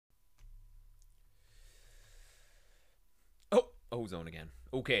Ozone again.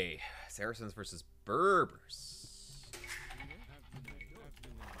 Okay, Saracens versus Berbers.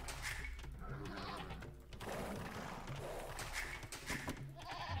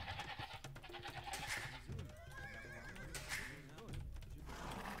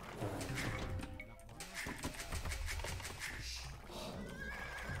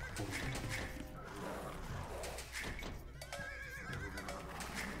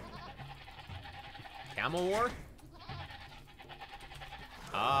 Camel War?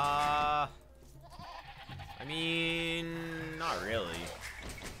 I mean, not really.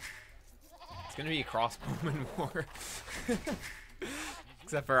 It's gonna be a crossbowman war.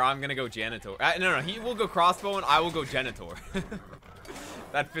 Except for I'm gonna go janitor. No, he will go crossbow and I will go janitor.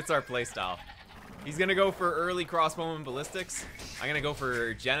 That fits our playstyle. He's gonna go for early crossbowman ballistics. I'm gonna go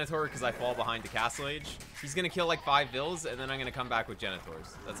for janitor because I fall behind the castle age. He's gonna kill like 5 vills and then I'm gonna come back with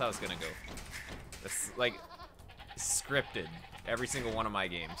janitors. That's how it's gonna go. That's like scripted every single one of my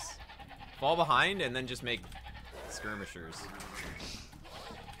games. Fall behind and then just make skirmishers.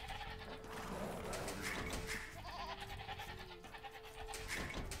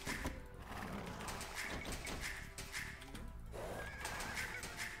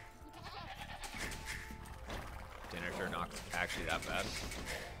 Janitor not actually that bad.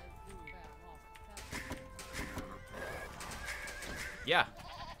 Yeah.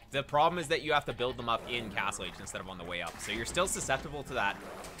 The problem is that you have to build them up in Castle Age instead of on the way up. So you're still susceptible to that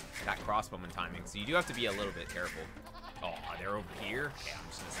crossbowman timing. So you do have to be a little bit careful. Oh, they're over here? Okay, I'm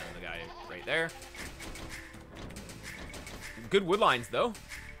just going to send the guy right there. Good wood lines, though.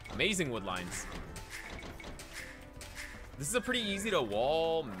 Amazing wood lines. This is a pretty easy to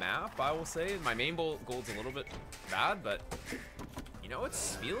wall map, I will say. My main gold's a little bit bad, but you know,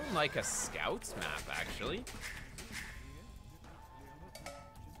 it's feeling like a scouts map, actually.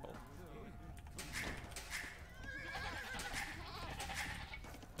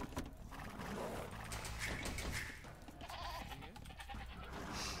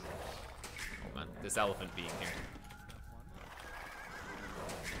 This elephant being here.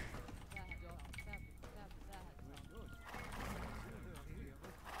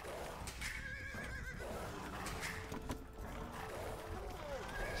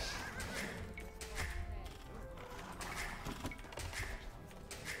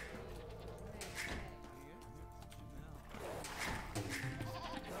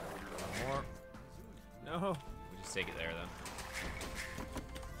 One more. No. We just take it there then.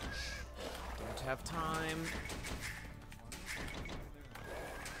 Have time.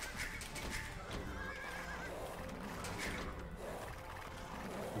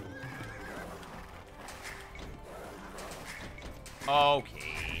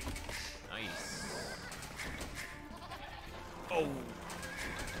 Okay. Nice. Oh.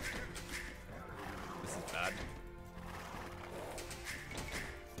 This is bad.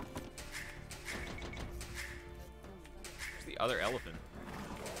 Where's the other elephant?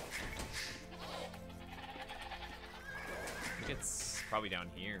 It's probably down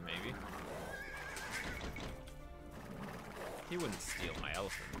here, maybe. He wouldn't steal my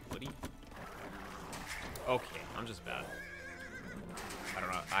elephant, would he? Okay, I'm just bad. I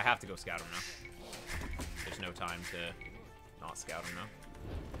don't know. I have to go scout him now. There's no time to not scout him now.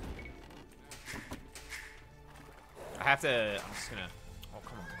 I have to... I'm just gonna... Oh,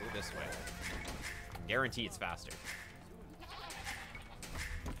 come on. Go this way. I can guarantee it's faster.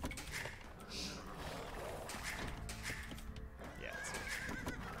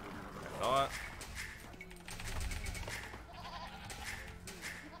 Thought.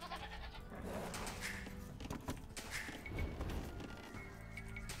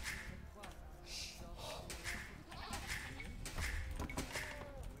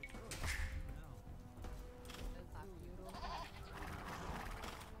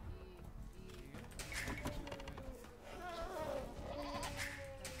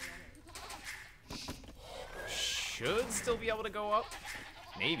 Should still be able to go up.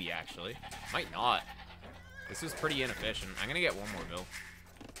 Maybe, actually. Might not. This was pretty inefficient. I'm gonna get one more bill.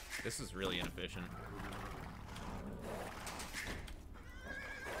 This was really inefficient.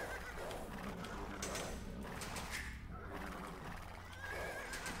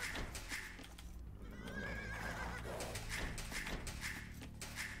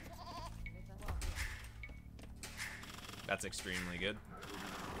 That's extremely good.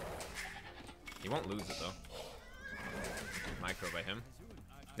 He won't lose it, though. Micro by him.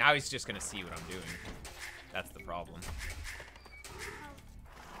 Now he's just gonna see what I'm doing. That's the problem.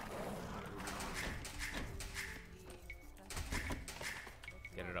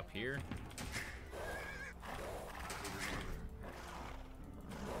 Get it up here.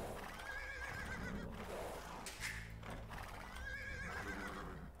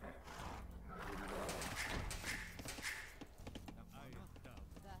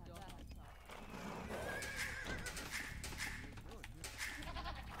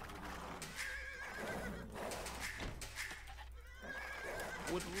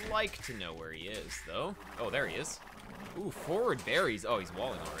 Would like to know where he is, though. Oh, there he is. Ooh, forward berries. Oh, he's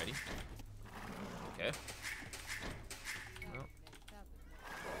walling already. Okay. Well,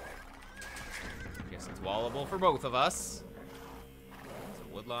 I guess it's wallable for both of us. It's a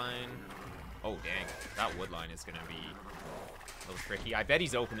wood line. Oh, dang. That wood line is going to be a little tricky. I bet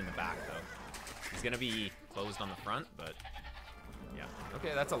he's open in the back, though. He's going to be closed on the front, but yeah.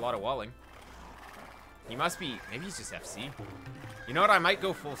 Okay, that's a lot of walling. He must be... Maybe he's just FC. You know what? I might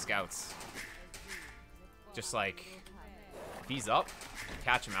go full scouts. Just like... If he's up,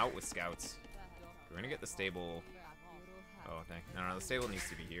 catch him out with scouts. We're going to get the stable... Oh, dang. No, the stable needs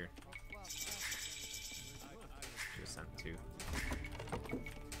to be here. Should have sent two.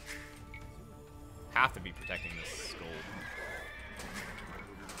 Have to be protecting this skull.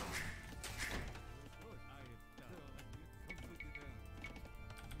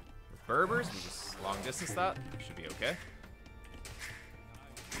 With Berbers, we just long distance that. Should be okay.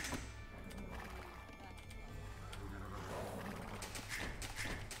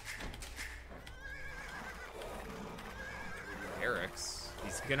 Eric's.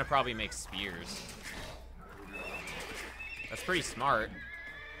 He's gonna probably make spears. That's pretty smart.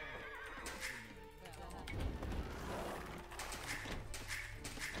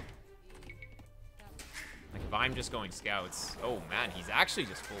 Like, if I'm just going scouts... Oh, man, he's actually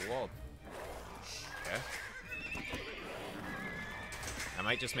just full walled. Okay. I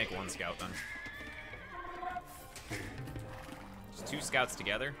might just make one scout, then. Just two scouts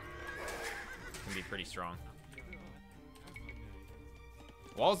together. Can be pretty strong.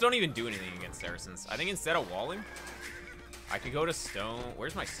 Walls don't even do anything against Saracens. I think instead of walling, I could go to stone.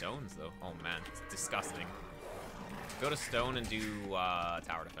 Where's my stones, though? Oh, man. It's disgusting. Go to stone and do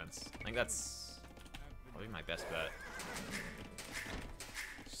tower defense. I think that's probably my best bet.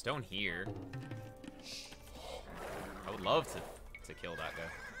 Stone here. I would love to kill that guy.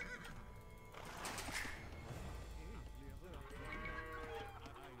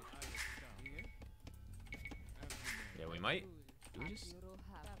 Yeah, we might. Do we just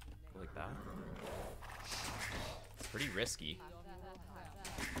go like that? It's pretty risky.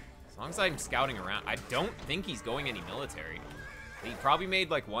 As long as I'm scouting around. I don't think he's going any military. He probably made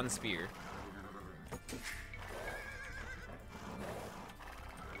like one spear.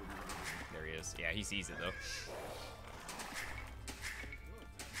 There he is. Yeah, he sees it though.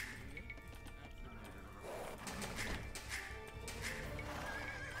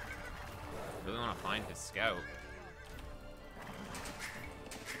 Really want to find his scout.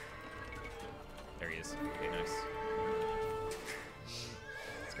 There he is. Okay, nice.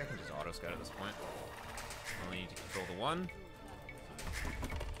 This guy can just auto scout at this point. Only need to control the one.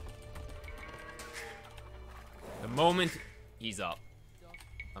 The moment he's up,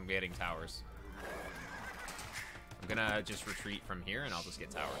 I'm getting towers. I'm gonna just retreat from here and I'll just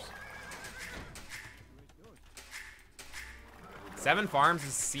get towers. 7 farms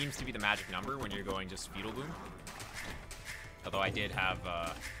seems to be the magic number when you're going just feudal boom. Although I did have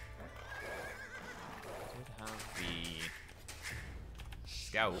the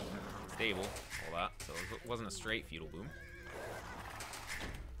scout, stable, all that, so it wasn't a straight feudal boom.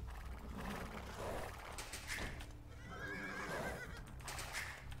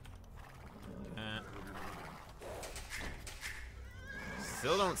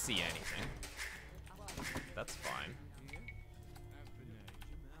 Still don't see anything. That's fine.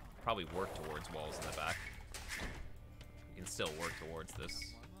 Probably work towards walls in the back. We can still work towards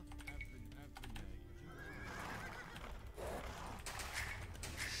this.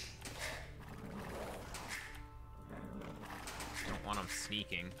 Don't want him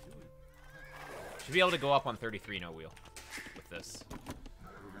sneaking. Should be able to go up on 33 no wheel with this.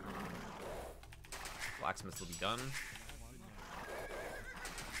 Blacksmiths will be done.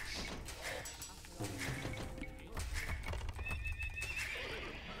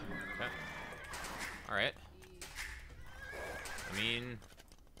 Okay. Alright. I mean,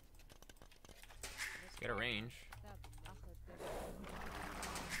 let's get a range.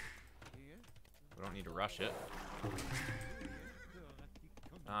 We don't need to rush it.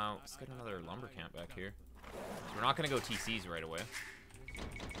 Let's get another lumber camp back here. So we're not going to go TCs right away.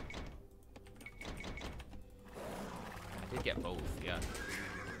 I did get both, yeah.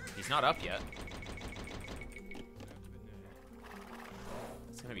 He's not up yet.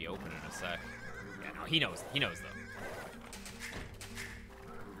 It's gonna be open in a sec. Yeah, no, he knows. He knows, though.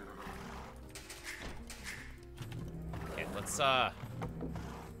 Okay, let's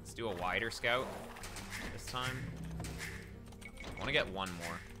do a wider scout this time. I want to get one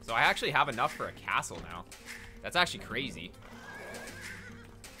more. So I actually have enough for a castle now. That's actually crazy.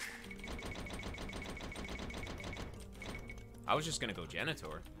 I was just gonna go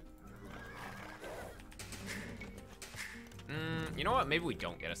Genitor. You know what? Maybe we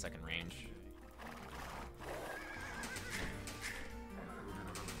don't get a second range.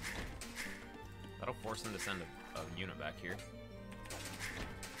 That'll force him to send a unit back here.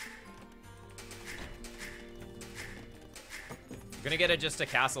 We're gonna get just a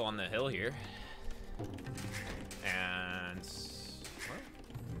castle on the hill here. And... well,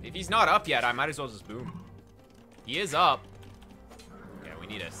 if he's not up yet, I might as well just boom. He is up. Yeah, we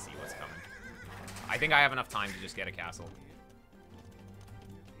need to see what's coming. I think I have enough time to just get a castle.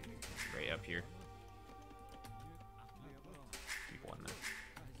 Right up here. Keep one there.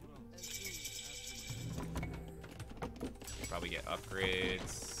 Probably get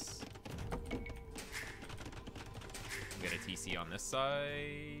upgrades. Get a TC on this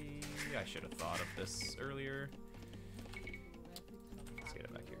side. I should have thought of this earlier. Let's get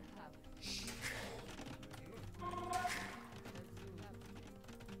it back here.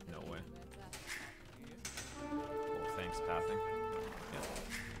 No way. Cool, thanks, pathing. Yep.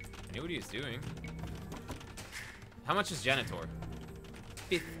 I knew what he was doing. How much is Genitor?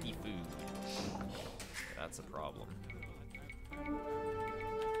 50 food. That's a problem.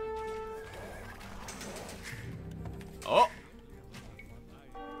 Oh!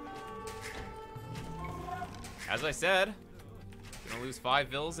 As I said, gonna lose 5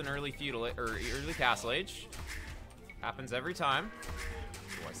 vills in early feudal or early castle age. Happens every time.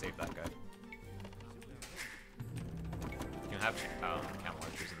 Oh, I saved that guy. You can have camel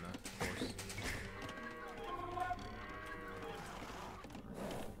archers in the force.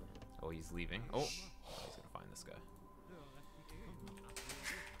 Oh, he's leaving. Oh, he's gonna find this guy.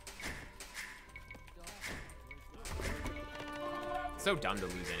 So dumb to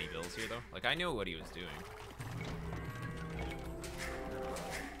lose any bills here, though. Like, I know what he was doing.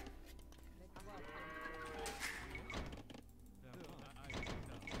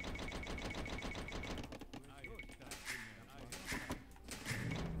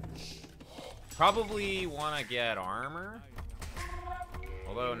 Probably want to get armor.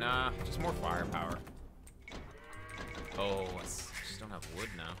 Although, nah, just more firepower. Oh, I just don't have wood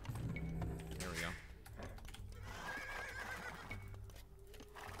now. There we go.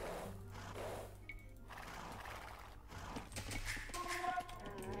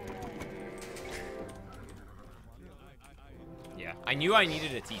 Yeah, I knew I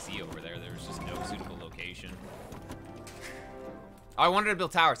needed a TC over there. There was just no suitable location. Oh, I wanted to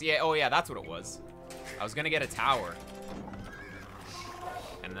build towers. Yeah, oh yeah, that's what it was. I was gonna get a tower.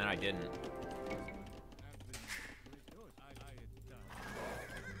 And then I didn't.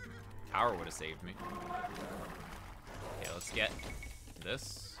 Tower would have saved me. Okay, let's get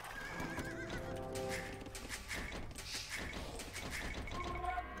this.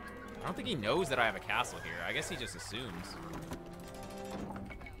 I don't think he knows that I have a castle here. I guess he just assumes.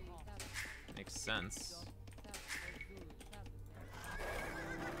 Makes sense.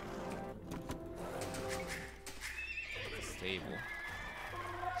 Stable.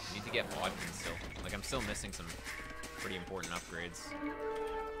 I need to get Bodkin still. Like, I'm still missing some pretty important upgrades.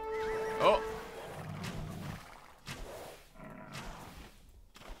 Oh!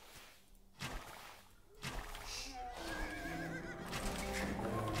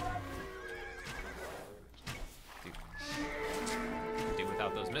 Dude. Do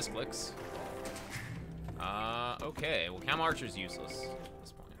without those misclicks. Okay. Well, Cam Archer's useless at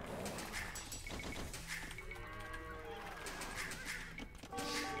this point.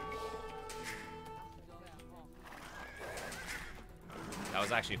 That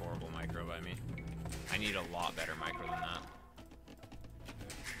was actually horrible micro by me. I need a lot better micro than that.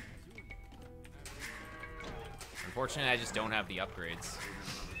 Unfortunately, I just don't have the upgrades.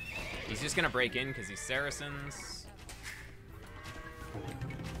 He's just gonna break in because he's Saracens.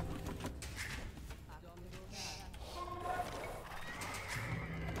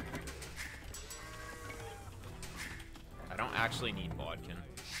 I don't actually need Bodkin.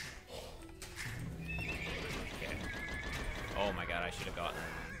 Okay. Oh my god, I should have gotten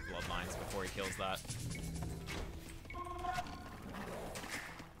bloodlines before he kills that.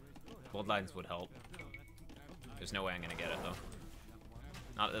 Bloodlines would help. There's no way I'm gonna get it though.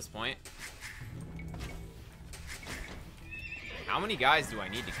 Not at this point. How many guys do I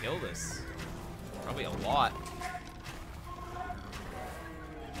need to kill this? Probably a lot.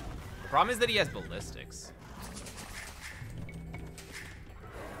 The problem is that he has ballistics.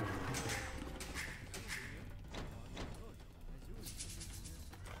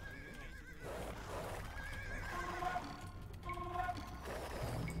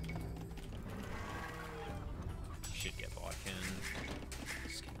 Should get Bodkin.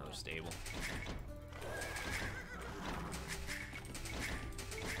 Just get another stable.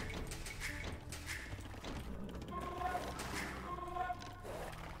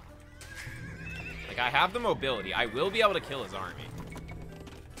 I have the mobility. I will be able to kill his army.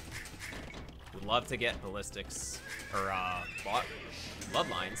 Would love to get ballistics or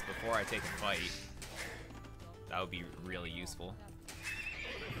bloodlines before I take a fight. That would be really useful.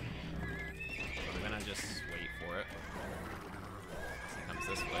 So I'm gonna just wait for it. He comes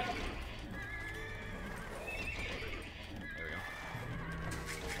this way. There we go.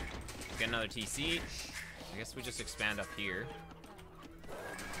 Get another TC. I guess we just expand up here.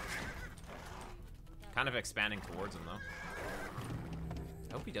 Kind of expanding towards him, though.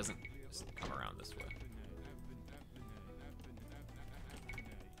 I hope he doesn't just come around this way.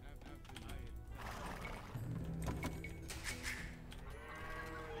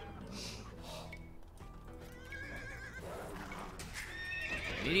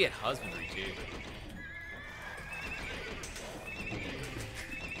 I need to get husbandry, too.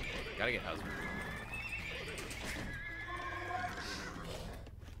 Gotta get husbandry.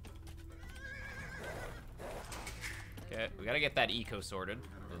 Okay, we gotta get that eco sorted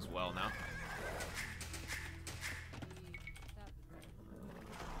as well now.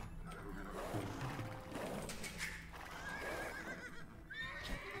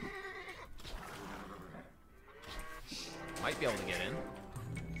 Might be able to get in.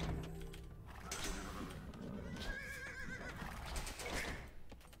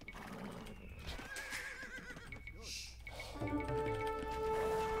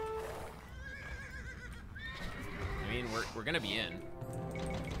 We're gonna be in.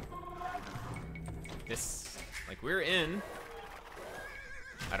 This, like, we're in.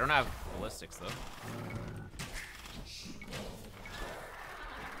 I don't have ballistics though.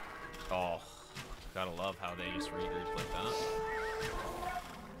 Oh, gotta love how they just regrouped like that.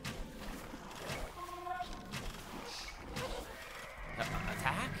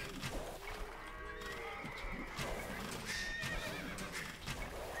 Attack?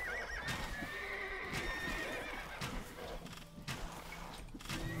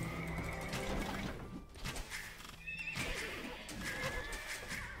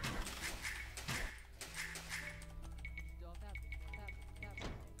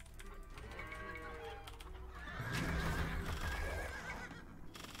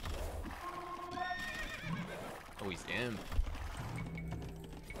 Oh, he's in.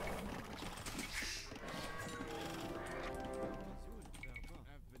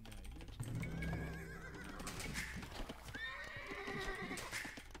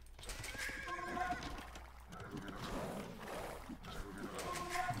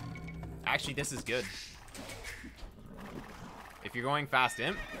 Actually, this is good. If you're going fast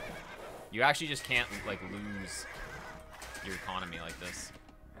imp, you actually just can't, like, lose your economy like this.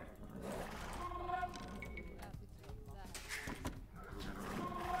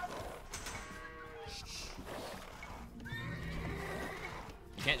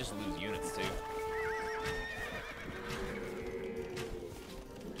 You can't just lose units, too.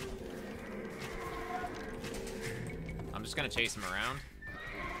 I'm just gonna chase him around.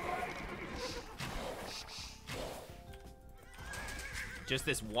 Just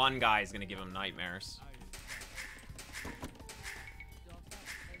this one guy is gonna give him nightmares.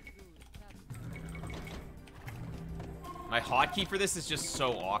 My hotkey for this is just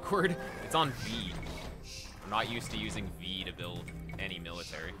so awkward. It's on V. I'm not used to using V to build any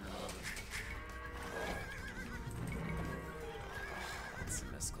military. It's a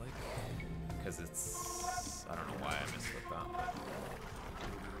misclick. Because it's... I don't know why I misclicked that. But...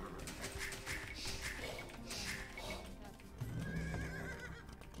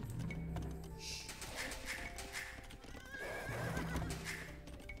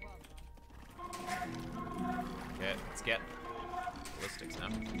 Okay, let's get ballistics now.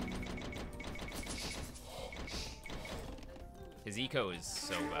 His eco is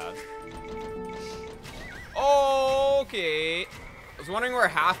so bad. Okay. I was wondering where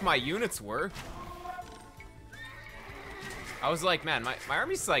half my units were. I was like, man, my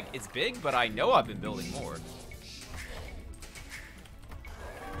army's like, it's big, but I know I've been building more.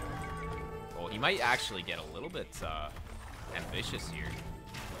 Well, he might actually get a little bit ambitious here.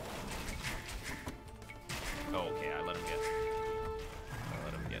 Oh, okay, I let him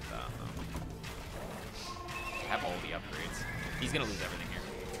get that, though. I have all the upgrades. He's gonna lose everything here.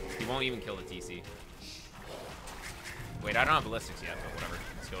 He won't even kill the TC. Wait, I don't have ballistics yet, but whatever.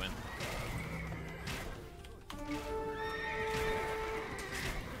 Let's go in.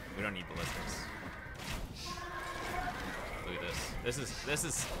 We don't need ballistics. Look at this. This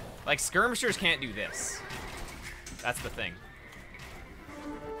is like, skirmishers can't do this. That's the thing.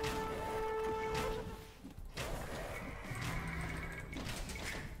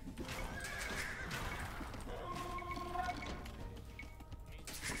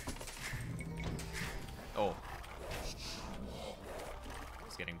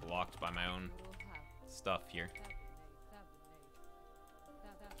 getting blocked by my own stuff here.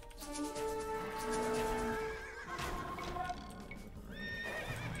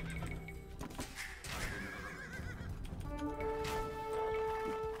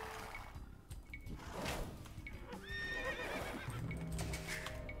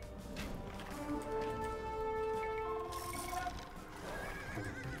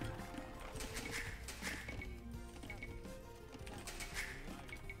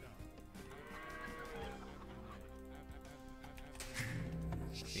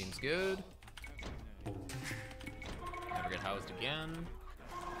 Seems good. Never get housed again.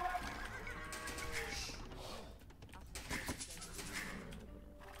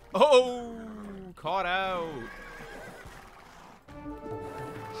 Oh, caught out.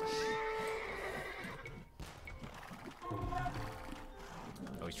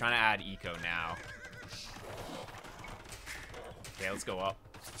 Oh, he's trying to add eco now. Okay, let's go up.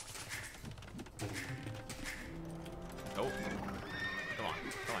 Oh.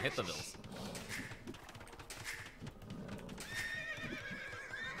 Come on, hit the vills.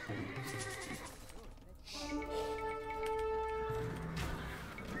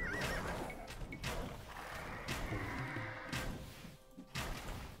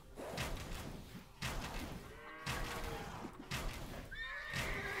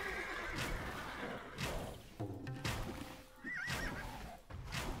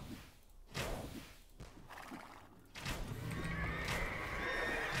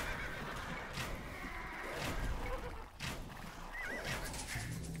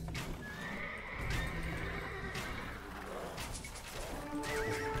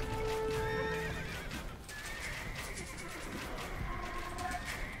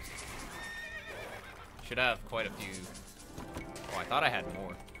 Should have quite a few. Oh, I thought I had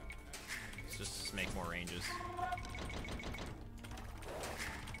more. Let's just make more ranges.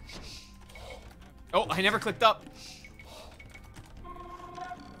 Oh, I never clicked up.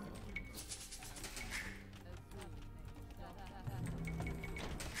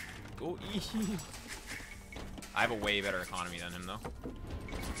 Oh, I have a way better economy than him, though.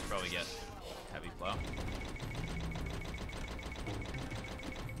 Should probably get heavy plow.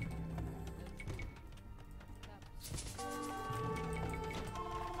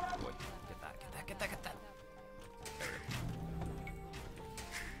 Get that. There we go.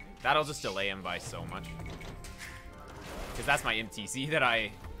 That'll just delay him by so much. Because that's my MTC that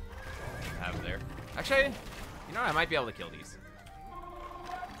I have there. Actually, you know what? I might be able to kill these.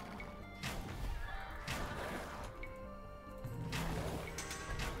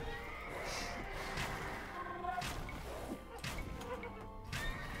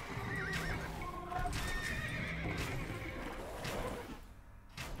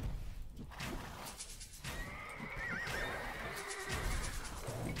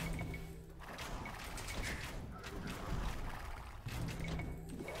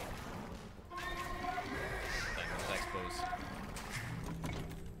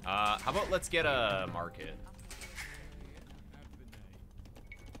 How about let's get a market?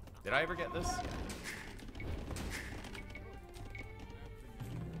 Did I ever get this?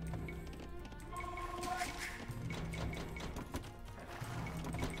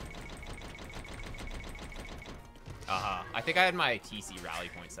 I think I had my TC rally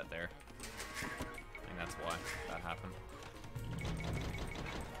point set there. I think that's why that happened.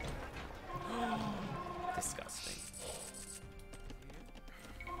 Disgusting.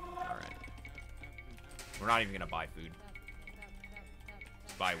 Alright. We're not even gonna buy food.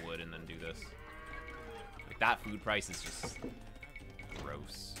 Just buy wood and then do this. Like, that food price is just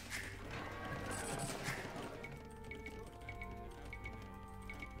gross.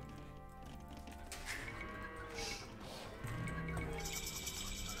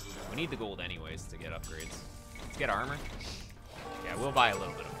 We need the gold anyways to get upgrades. Let's get armor. Yeah, we'll buy a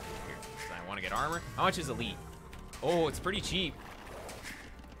little bit of food here, because I want to get armor. How much is elite? Oh, it's pretty cheap.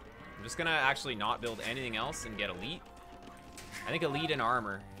 I'm just gonna actually not build anything else and get elite. I think elite and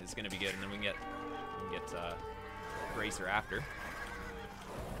armor is gonna be good, and then we can get bracer after.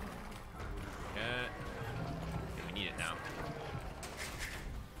 Okay, we need it now.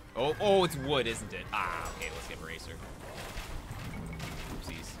 Oh, it's wood, isn't it? Ah, okay, let's get bracer.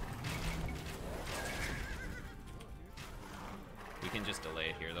 Oopsies. We can just delay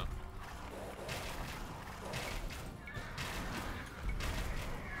it here, though.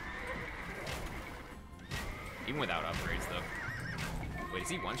 Even without upgrades, though. Wait, is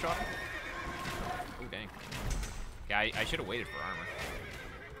he one-shot? Oh, dang. Okay, I should have waited for armor.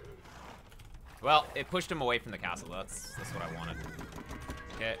 Well, it pushed him away from the castle. That's what I wanted.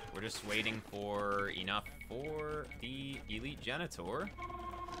 Okay, we're just waiting for enough for the elite Genitor.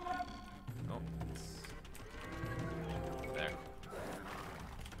 Oh. There.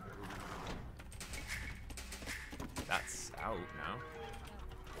 That's out now.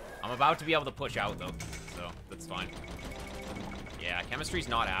 I'm about to be able to push out, though, so that's fine. Yeah, chemistry's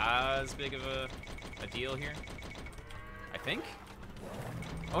not as big of a deal here, I think.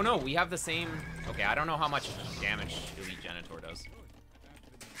 Oh, no, we have the same... Okay, I don't know how much damage Elite Genitor does.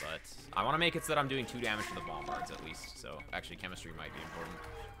 But I want to make it so that I'm doing 2 damage to the bombards, at least. So, actually, chemistry might be important.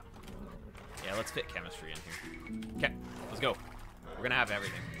 Yeah, let's fit chemistry in here. Okay, let's go. We're gonna have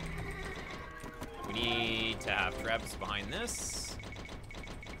everything. We need to have Trebs behind this.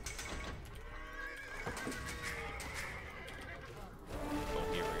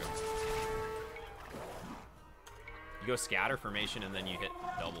 Oh, here we go. You go scatter formation and then you hit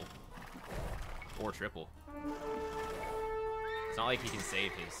double. Or triple. It's not like he can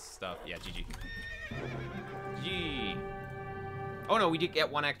save his stuff. Yeah, GG. GG. Oh no, we did get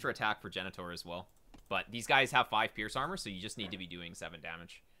 1 extra attack for Genitor as well. But these guys have 5 pierce armor, so you just need to be doing 7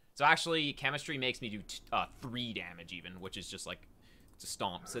 damage. So actually, chemistry makes me do 3 damage even, which is just like, it's a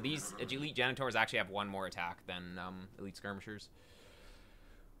stomp. So these Elite Genitors actually have 1 more attack than Elite Skirmishers.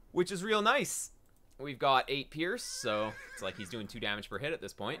 Which is real nice. We've got 8 pierce, so it's like he's doing 2 damage per hit at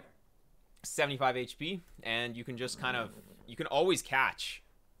this point. 75 HP, and you can just kind of, you can always catch.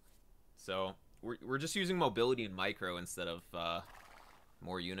 So we're just using mobility and micro instead of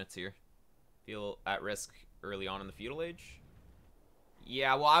more units here. Feel at risk early on in the feudal age.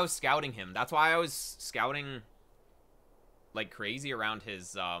 Yeah, well, I was scouting him. That's why I was scouting like crazy around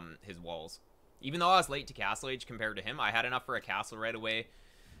his walls. Even though I was late to castle age compared to him, I had enough for a castle right away.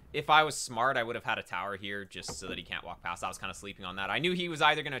 If I was smart, I would have had a tower here just so that he can't walk past. I was kind of sleeping on that. I knew he was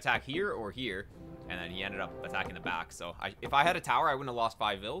either going to attack here or here, and then he ended up attacking the back. So if I had a tower, I wouldn't have lost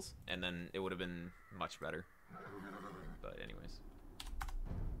 5 vills, and then it would have been much better. But anyways.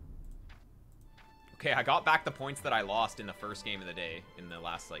 Okay, I got back the points that I lost in the first game of the day in the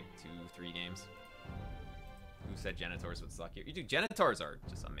last, like, 2-3 games. Who said Genitors would suck here? You do. Genitors are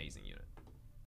just an amazing unit.